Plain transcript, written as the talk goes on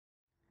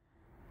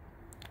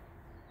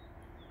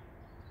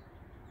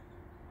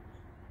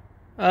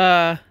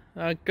Go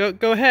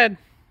ahead.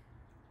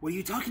 What are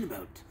you talking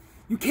about?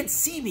 You can't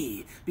see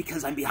me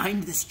because I'm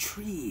behind this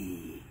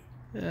tree.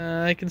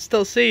 I can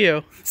still see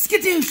you.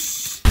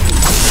 Skadoosh!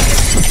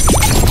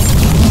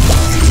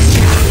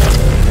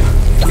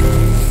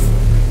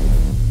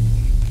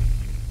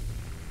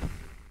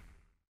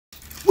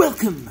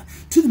 Welcome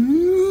to the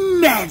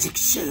magic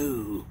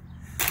show.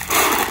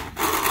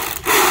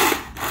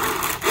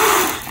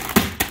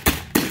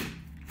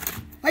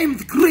 I am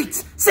the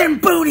great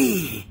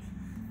Zamboni,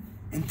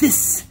 and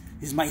this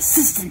is my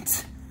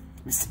assistant,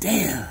 Mr.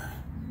 Dale.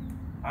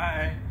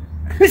 Hi.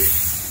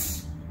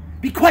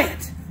 Be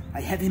quiet.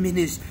 I have him in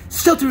his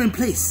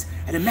shelter-in-place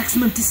at a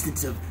maximum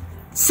distance of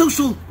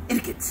social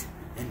etiquette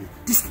and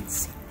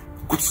distancing.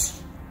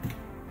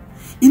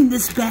 In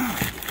this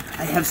bag,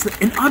 I have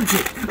an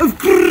object of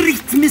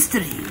great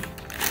mystery.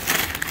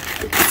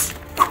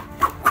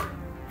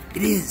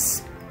 It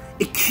is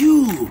a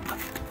cube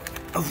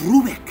of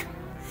Rubik.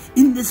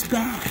 In this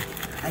bag,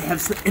 I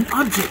have an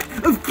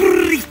object of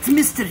great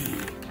mystery.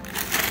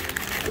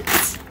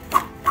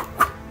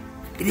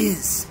 It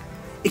is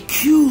a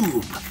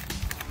cube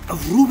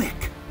of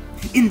Rubik.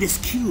 In this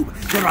cube,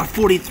 there are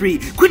 43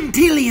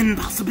 quintillion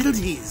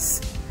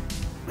possibilities.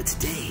 But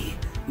today,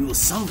 we will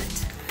solve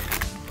it.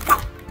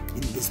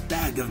 In this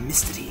bag of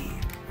mystery,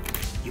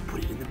 you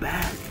put it in the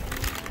bag.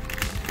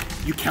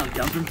 You count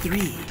down from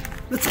 3.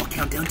 Let's all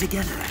count down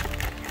together.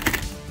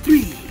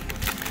 3,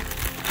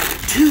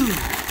 2,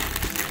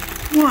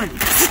 1.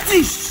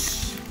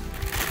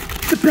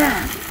 The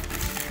bag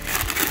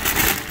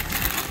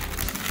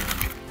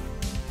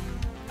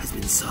has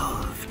been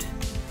solved.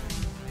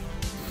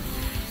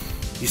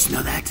 You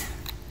smell that?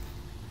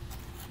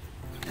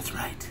 That's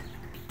right.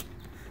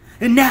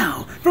 And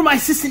now, for my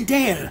assistant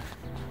Dale,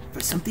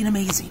 for something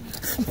amazing.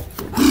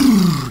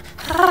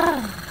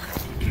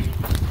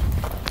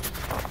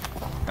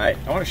 Hi,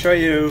 I want to show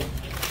you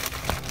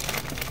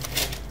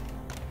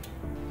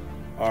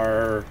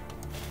our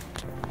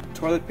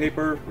toilet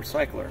paper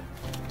recycler.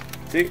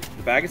 See,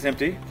 the bag is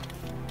empty.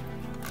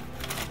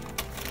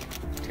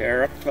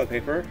 Tear up the toilet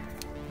paper.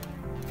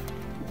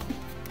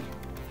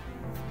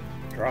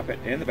 Drop it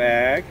in the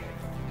bag.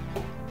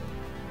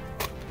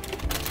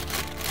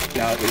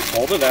 Now we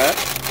fold it up.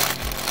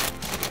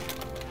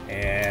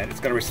 And it's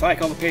going to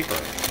recycle the paper.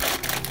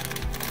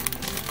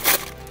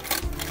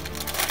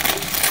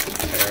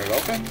 Tear it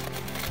open.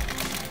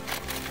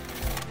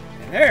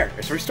 And there,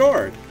 it's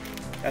restored.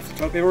 That's the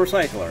toilet paper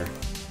recycler.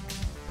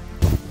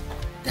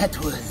 That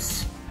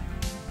was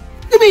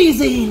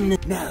amazing!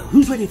 Now,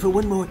 who's ready for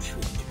one more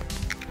trick?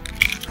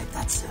 I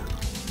thought so.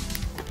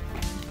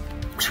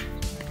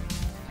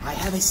 I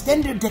have a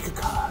standard deck of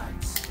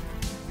cards.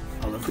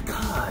 All of the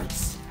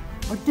cards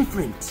are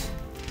different.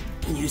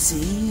 Can you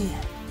see?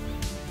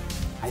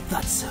 I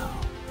thought so.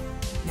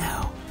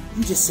 Now,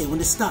 you just say when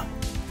to stop.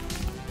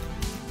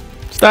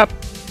 Stop.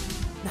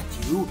 Not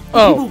you, the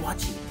Oh. people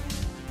watching.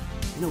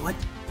 You know what?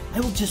 I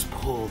will just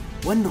pull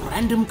one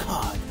random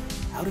card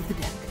out of the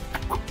deck.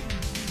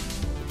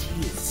 Which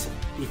is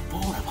a 4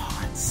 of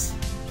hearts.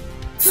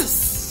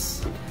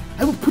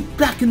 I will put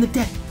back in the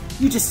deck.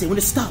 You just say when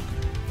to stop.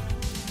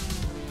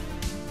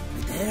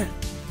 Right there.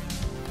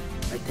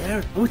 Right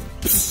there. Oh,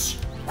 it's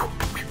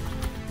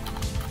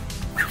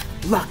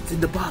locked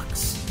in the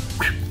box.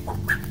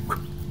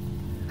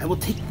 I will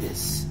take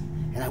this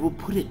and I will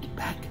put it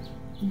back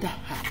in the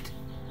hat.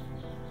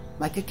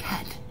 Like a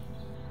cat.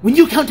 When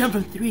you count down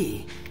from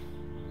 3,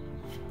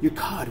 your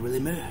card will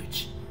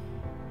emerge.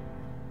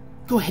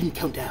 Go ahead and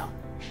count down.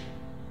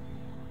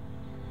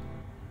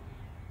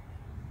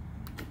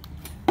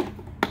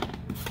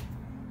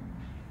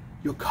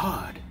 Your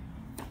card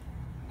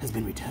has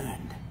been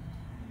returned.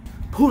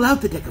 Pull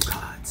out the deck of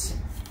cards.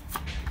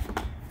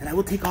 And I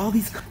will take all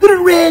these that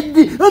are red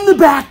on the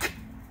back.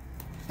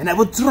 And I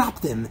will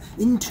drop them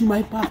into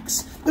my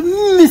box of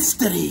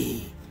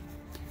mystery.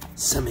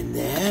 Some in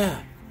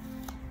there.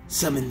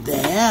 Some in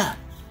there.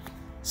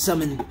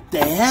 Some in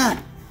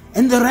there.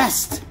 And the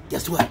rest,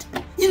 guess what?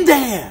 In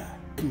there.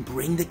 And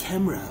bring the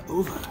camera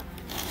over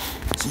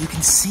so you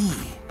can see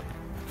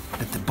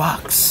that the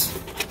box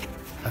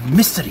of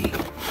mystery.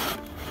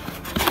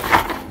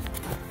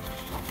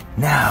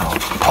 Now,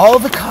 all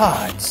the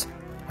cards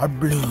are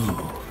blue.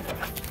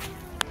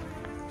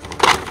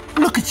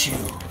 Look at you.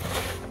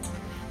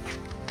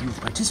 You've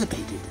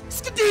participated.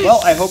 Well,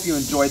 I hope you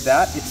enjoyed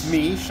that. It's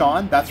me,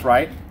 Sean. That's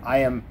right. I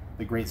am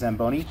the Great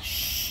Zamboni.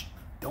 Shh.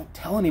 Don't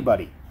tell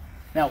anybody.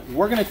 Now,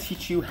 we're going to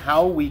teach you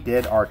how we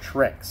did our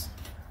tricks.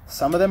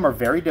 Some of them are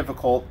very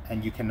difficult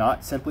and you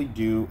cannot simply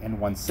do in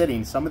one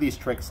sitting. Some of these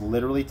tricks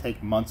literally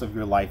take months of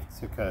your life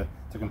to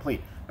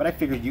complete. But I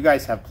figured you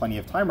guys have plenty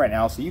of time right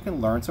now so you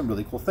can learn some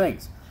really cool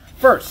things.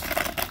 First,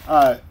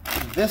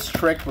 this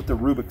trick with the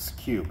Rubik's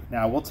Cube.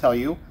 Now, I will tell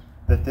you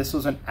that this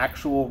was an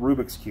actual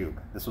Rubik's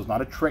Cube. This was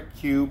not a trick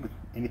cube,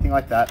 anything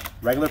like that.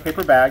 Regular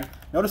paper bag.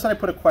 Notice that I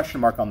put a question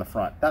mark on the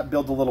front. That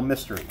builds a little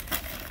mystery.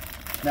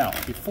 Now,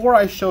 before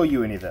I show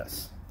you any of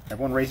this,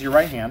 everyone raise your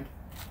right hand.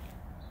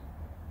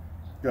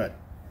 Good.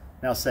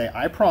 Now say,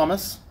 I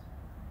promise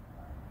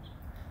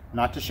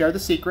not to share the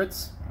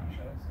secrets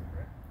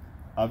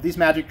of these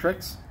magic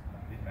tricks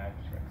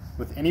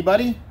with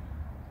anybody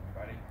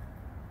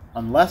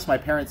unless my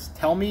parents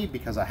tell me,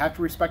 because I have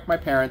to respect my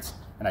parents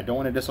and I don't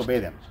want to disobey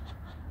them.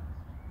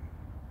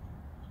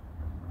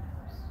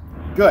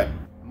 Good.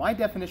 My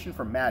definition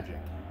for magic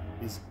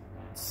is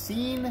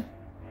seeing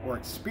or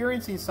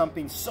experiencing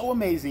something so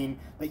amazing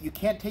that you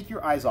can't take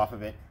your eyes off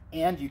of it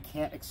and you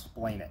can't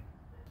explain it.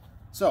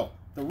 So,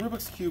 the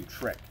Rubik's Cube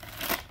trick.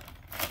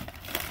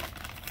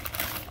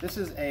 This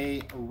is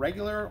a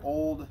regular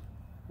old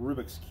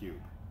Rubik's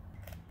Cube.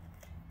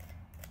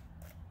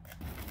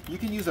 You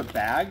can use a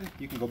bag,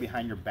 you can go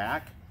behind your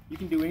back, you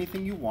can do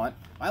anything you want.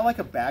 I like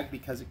a bag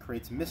because it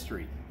creates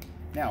mystery.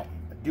 Now,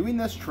 doing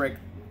this trick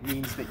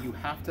means that you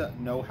have to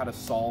know how to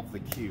solve the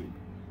cube.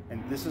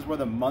 And this is where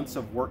the months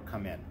of work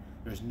come in.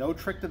 There's no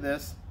trick to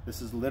this.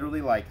 This is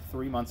literally like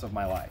 3 months of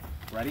my life.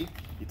 Ready?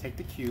 You take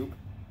the cube,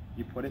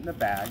 you put it in the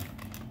bag.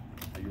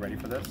 Are you ready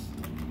for this?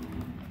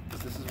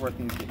 Because this is where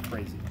things get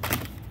crazy.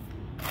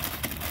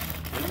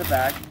 Put it in the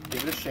bag,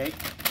 give it a shake,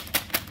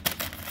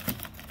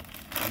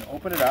 and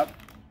open it up.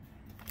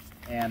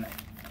 And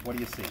what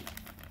do you see?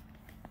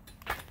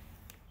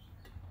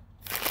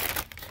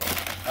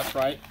 That's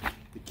right,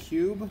 the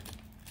cube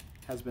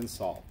has been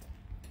solved.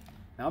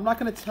 Now I'm not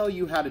going to tell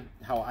you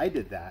how I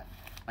did that.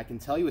 I can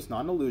tell you it's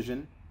not an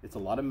illusion. It's a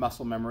lot of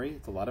muscle memory.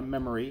 It's a lot of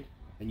memory,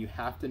 and you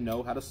have to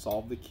know how to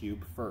solve the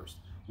cube first.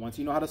 Once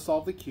you know how to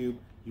solve the cube,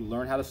 you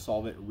learn how to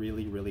solve it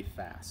really, really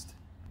fast.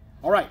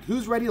 All right,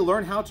 who's ready to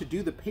learn how to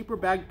do the paper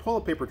bag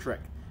toilet paper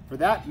trick? For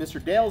that,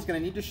 Mr. Dale is going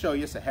to need to show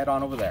you, so head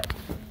on over there.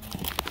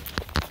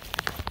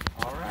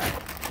 All right.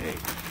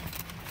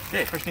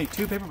 Okay, first you need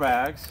 2 paper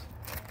bags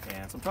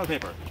and some toilet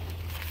paper.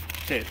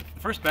 Okay, the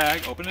first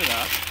bag, open it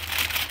up.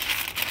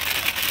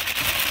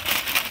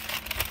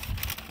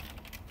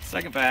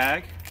 Second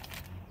bag,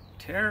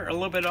 tear a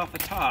little bit off the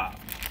top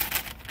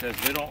because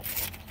we don't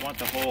want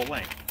the whole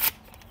length.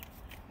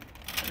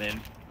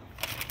 And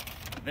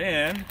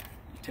then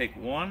you take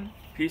 1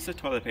 piece of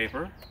toilet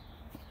paper,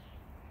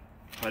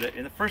 put it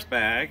in the first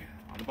bag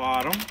on the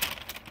bottom.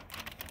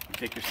 You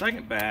take your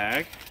second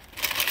bag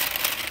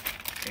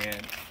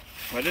and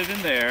put it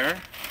in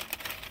there.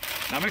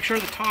 Now make sure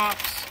the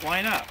tops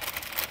line up.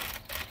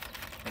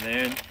 And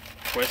then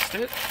twist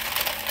it.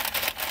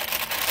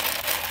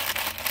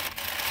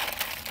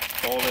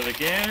 Fold it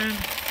again.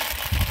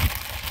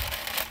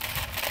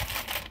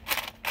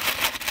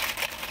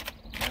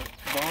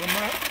 Bottom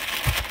up.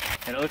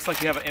 And it looks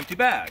like you have an empty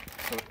bag.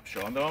 So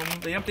show them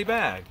the empty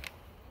bag.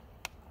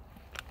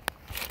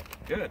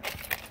 Good.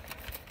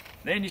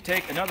 Then you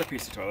take another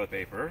piece of toilet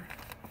paper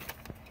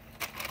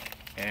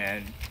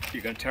and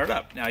you're going to tear it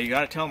up. Now you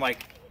got to tell them, like,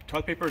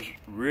 toilet paper is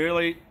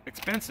really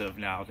expensive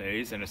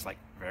nowadays and it's like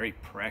very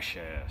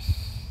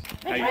precious.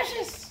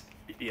 Precious!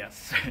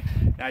 Yes.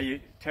 Now you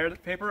tear the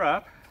paper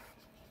up,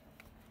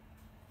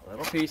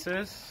 little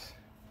pieces,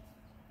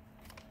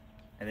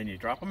 and then you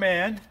drop them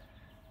in,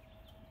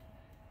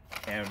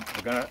 and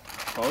we're going to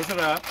close it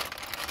up,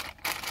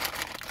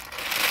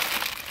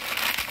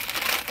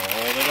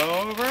 fold it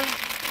over.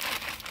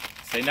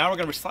 Say, now we're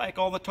going to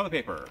recycle the toilet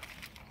paper.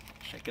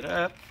 Shake it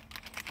up.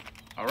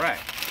 All right.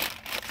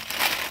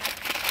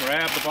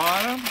 Grab the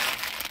bottom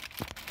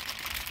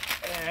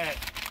and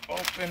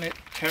open it,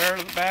 tear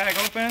the bag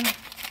open,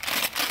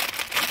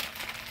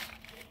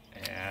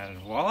 and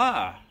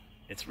voila,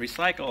 it's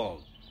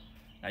recycled.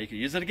 Now you can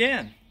use it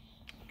again.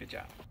 Good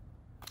job.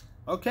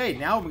 Okay,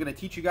 now we're going to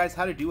teach you guys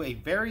how to do a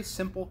very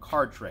simple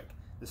card trick.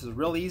 This is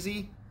real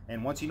easy,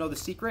 and once you know the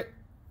secret,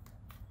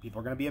 people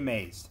are going to be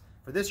amazed.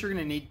 For this, you're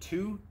going to need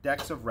 2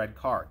 decks of red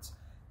cards.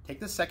 Take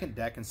the second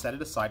deck and set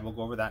it aside. We'll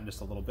go over that in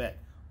just a little bit.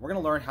 We're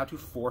going to learn how to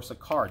force a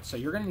card. So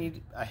you're going to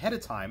need, ahead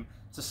of time,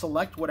 to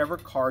select whatever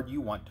card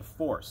you want to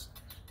force.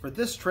 For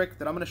this trick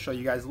that I'm going to show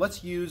you guys,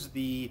 let's use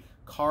the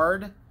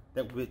card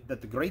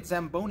that the great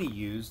Zamboni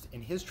used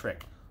in his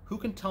trick. Who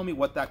can tell me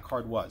what that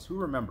card was? Who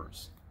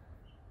remembers?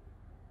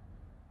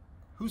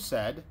 Who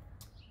said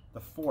the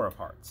 4 of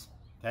hearts?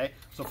 Okay,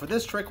 so for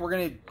this trick, we're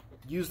going to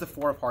use the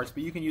 4 of hearts,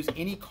 but you can use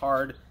any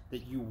card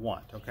that you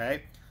want,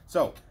 okay?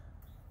 So,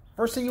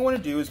 first thing you want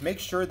to do is make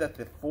sure that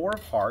the 4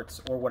 of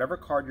hearts, or whatever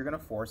card you're going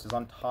to force, is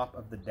on top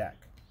of the deck.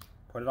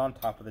 Put it on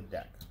top of the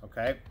deck,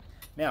 okay?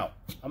 Now,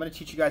 I'm going to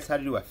teach you guys how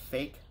to do a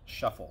fake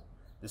shuffle.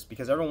 This is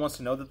because everyone wants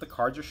to know that the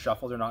cards are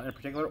shuffled. They're not in a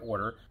particular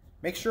order.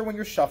 Make sure when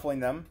you're shuffling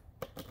them,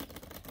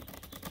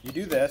 you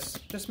do this.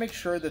 Just make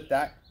sure that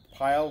that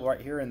pile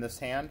right here in this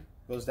hand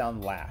goes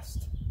down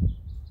last,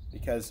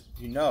 because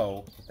you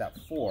know that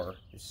 4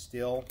 is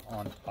still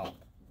on top,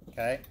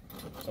 okay?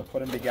 So put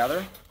them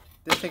together.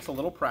 This takes a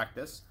little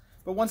practice,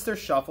 but once they're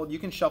shuffled, you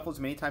can shuffle as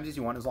many times as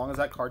you want as long as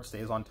that card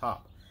stays on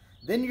top.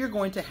 Then you're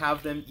going to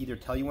have them either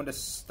tell you when to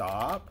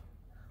stop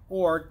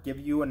or give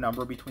you a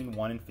number between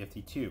 1 and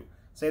 52.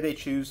 Say they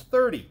choose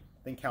 30,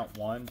 then count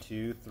 1,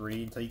 2,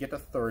 3 until you get to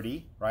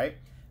 30, right?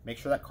 Make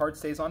sure that card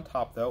stays on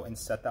top though and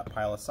set that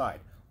pile aside.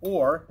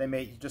 Or they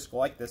may just go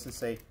like this and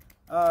say,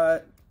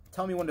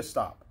 tell me when to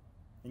stop.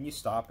 And you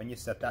stop and you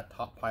set that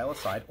top pile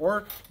aside,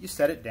 or you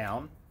set it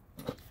down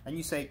And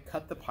you say,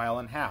 cut the pile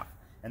in half.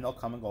 And they'll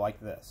come and go like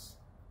this.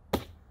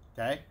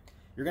 Okay?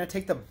 You're going to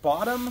take the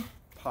bottom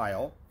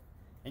pile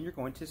and you're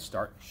going to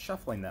start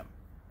shuffling them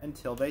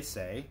until they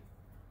say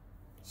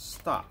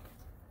stop.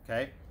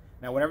 Okay?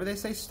 Now, whenever they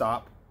say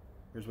stop,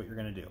 here's what you're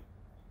going to do.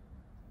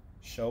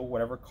 Show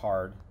whatever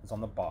card is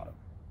on the bottom.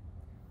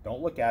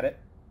 Don't look at it.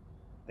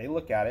 They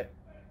look at it.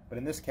 But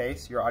in this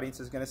case, your audience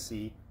is going to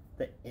see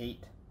the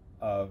 8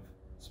 of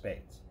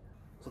spades.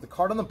 So the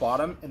card on the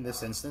bottom in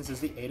this instance is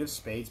the 8 of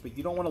spades, but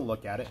you don't want to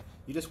look at it.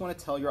 You just want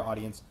to tell your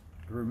audience,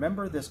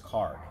 remember this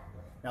card.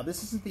 Now,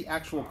 this isn't the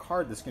actual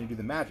card that's going to do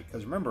the magic,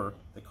 because remember,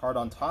 the card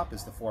on top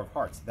is the 4 of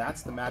hearts.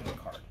 That's the magic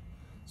card.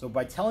 So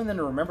by telling them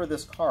to remember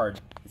this card,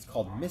 it's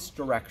called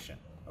misdirection,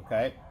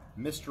 okay?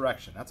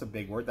 Misdirection, that's a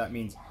big word. That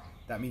means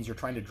you're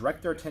trying to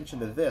direct their attention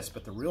to this,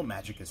 but the real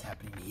magic is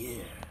happening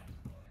here.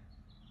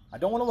 I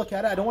don't want to look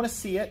at it. I don't want to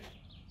see it.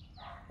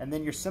 And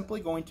then you're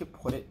simply going to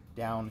put it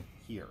down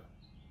here.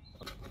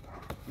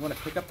 You want to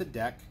pick up the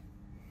deck,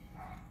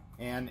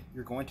 and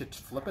you're going to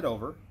flip it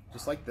over,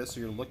 just like this,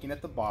 so you're looking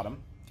at the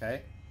bottom,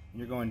 okay? And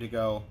you're going to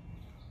go,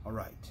 all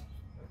right,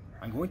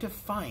 I'm going to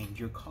find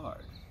your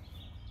card.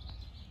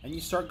 And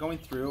you start going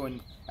through,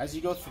 and as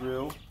you go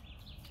through,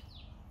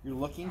 you're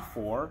looking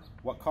for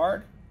what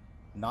card?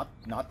 Not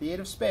the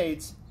 8 of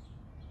spades.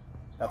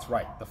 That's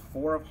right, the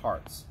 4 of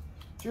hearts.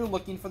 So you're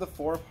looking for the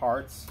 4 of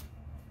hearts,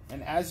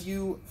 and as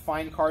you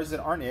find cards that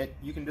aren't it,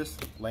 you can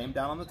just lay them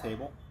down on the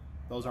table.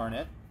 Those aren't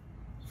it.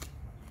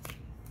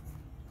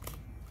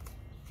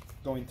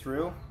 Going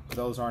through,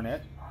 those aren't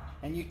it.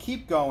 And you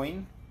keep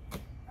going,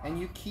 and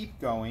you keep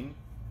going,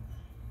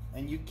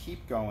 and you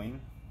keep going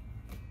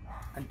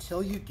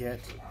until you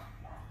get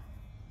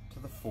to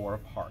the 4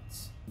 of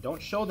hearts.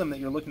 Don't show them that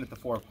you're looking at the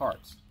 4 of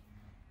hearts.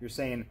 You're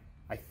saying,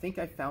 I think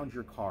I found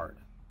your card.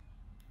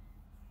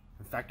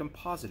 In fact, I'm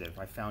positive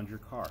I found your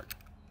card.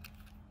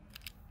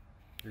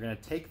 You're going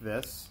to take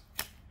this,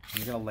 and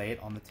you're going to lay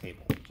it on the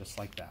table, just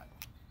like that.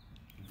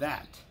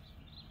 That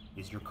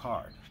is your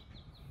card.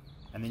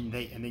 And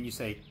then you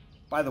say,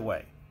 by the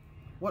way,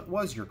 what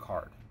was your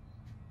card?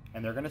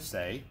 And they're going to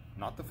say,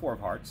 not the 4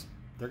 of hearts,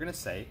 they're going to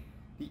say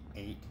the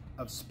 8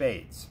 of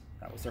spades.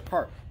 That was their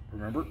card,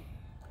 remember?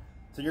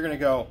 So you're going to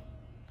go,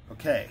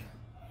 okay,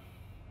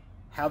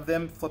 have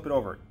them flip it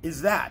over.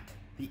 Is that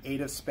the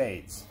 8 of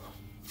spades?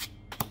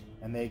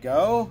 And they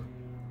go,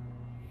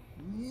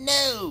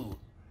 no.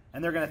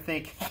 And they're going to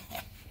think,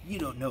 you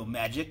don't know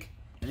magic.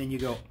 And then you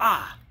go,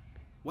 ah,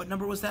 what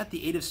number was that?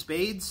 The 8 of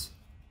spades?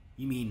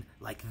 You mean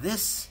like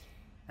this?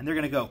 And they're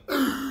going to go,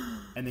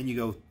 and then you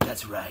go,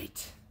 that's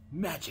right,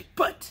 magic.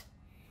 But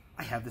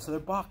I have this other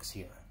box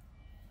here.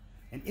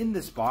 And in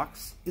this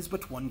box is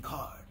but one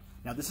card.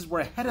 Now this is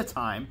where ahead of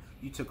time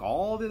you took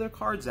all the other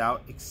cards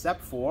out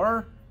except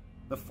for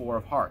the 4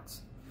 of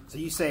hearts. So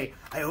you say,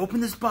 I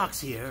open this box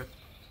here,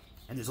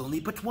 and there's only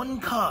but one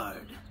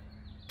card.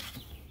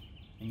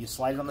 And you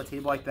slide it on the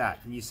table like that,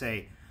 and you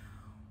say,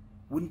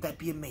 wouldn't that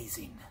be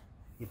amazing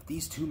if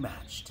these two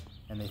matched?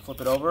 And they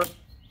flip it over,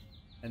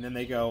 and then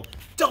they go,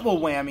 double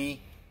whammy.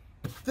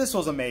 This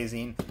was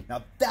amazing.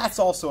 Now that's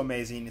also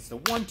amazing. It's the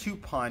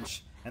 1-2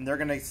 punch, and they're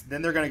gonna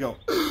go,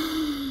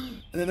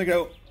 and then they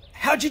go,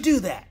 how'd you do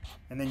that?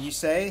 And then you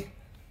say,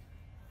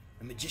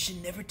 a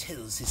magician never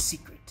tells his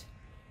secret.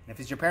 And if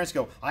it's your parents,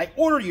 go, I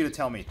order you to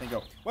tell me. Then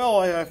go,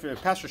 well,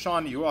 if Pastor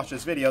Sean, you watch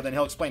this video, then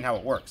he'll explain how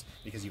it works.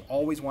 Because you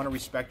always want to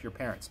respect your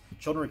parents.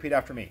 Children, repeat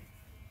after me.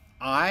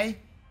 I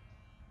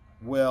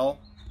will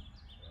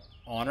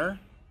honor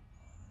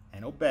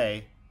and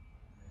obey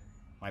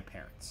my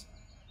parents.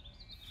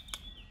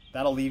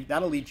 That'll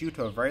lead you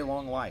to a very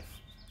long life.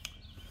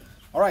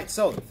 All right,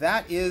 so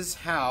that is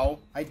how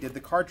I did the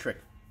card trick.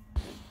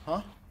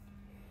 Huh?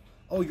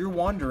 Oh, you're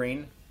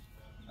wondering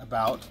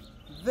about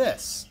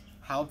this,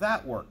 how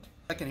that worked.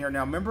 Second here.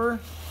 Now remember,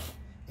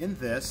 in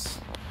this,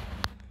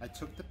 I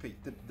took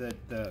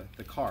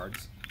the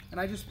cards and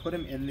I just put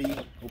them in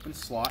the open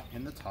slot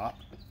in the top.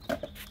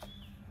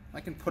 I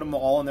can put them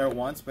all in there at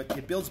once, but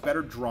it builds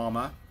better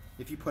drama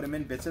if you put them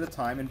in bits at a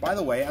time. And by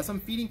the way, as I'm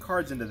feeding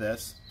cards into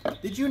this,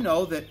 did you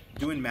know that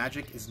doing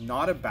magic is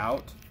not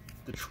about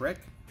the trick?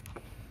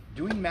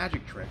 Doing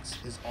magic tricks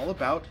is all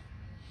about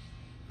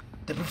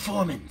the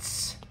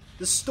performance,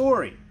 the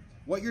story,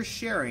 what you're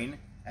sharing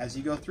as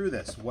you go through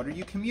this. What are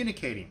you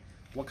communicating?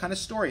 What kind of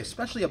story,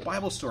 especially a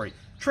Bible story.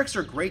 Tricks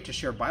are great to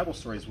share Bible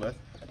stories with.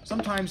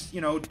 Sometimes,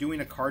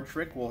 doing a card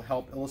trick will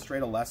help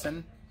illustrate a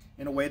lesson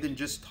in a way that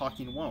just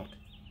talking won't.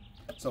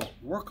 So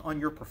work on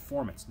your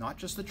performance, not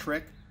just the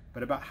trick,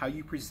 but about how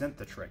you present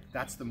the trick.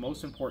 That's the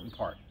most important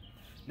part.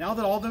 Now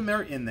that all of them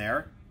are in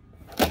there,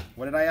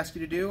 what did I ask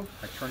you to do?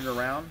 I turn it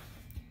around.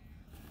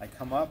 I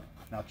come up.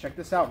 Now check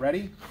this out.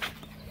 Ready?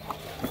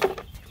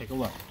 Take a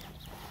look.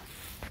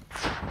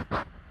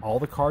 All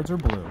the cards are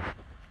blue.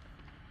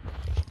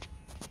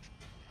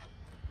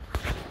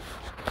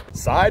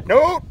 Side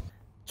note,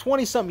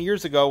 20-something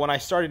years ago when I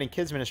started in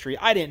kids ministry,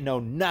 I didn't know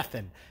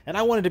nothing. And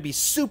I wanted to be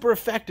super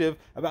effective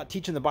about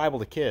teaching the Bible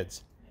to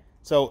kids.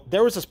 So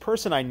there was this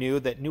person I knew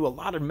that knew a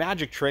lot of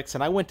magic tricks,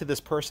 and I went to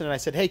this person and I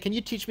said, hey, can you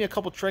teach me a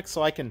couple tricks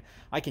so I can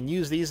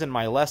use these in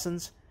my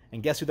lessons?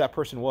 And guess who that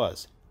person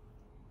was?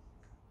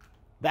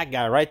 That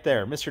guy right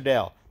there, Mr.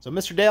 Dale. So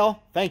Mr.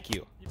 Dale, thank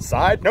you.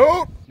 Side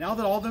note. Now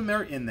that all of them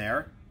are in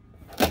there,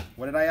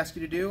 what did I ask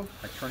you to do?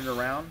 I turn it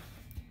around.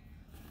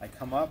 I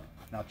come up.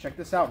 Now check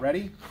this out.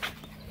 Ready?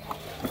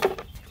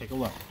 Take a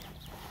look.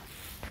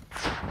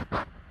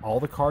 All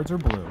the cards are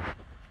blue.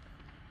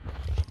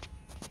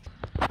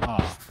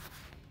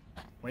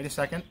 Wait a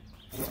second.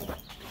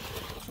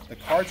 The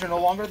cards are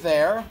no longer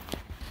there.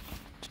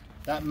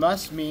 That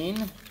must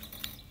mean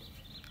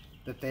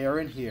that they are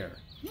in here.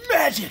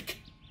 Magic!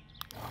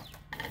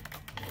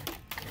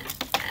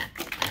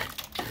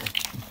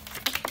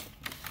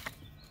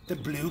 The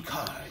blue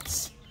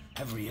cards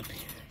have reappeared.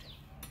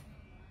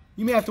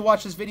 You may have to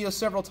watch this video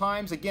several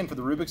times. Again, for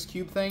the Rubik's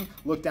Cube thing,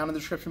 look down in the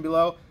description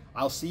below.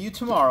 I'll see you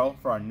tomorrow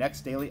for our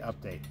next daily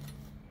update.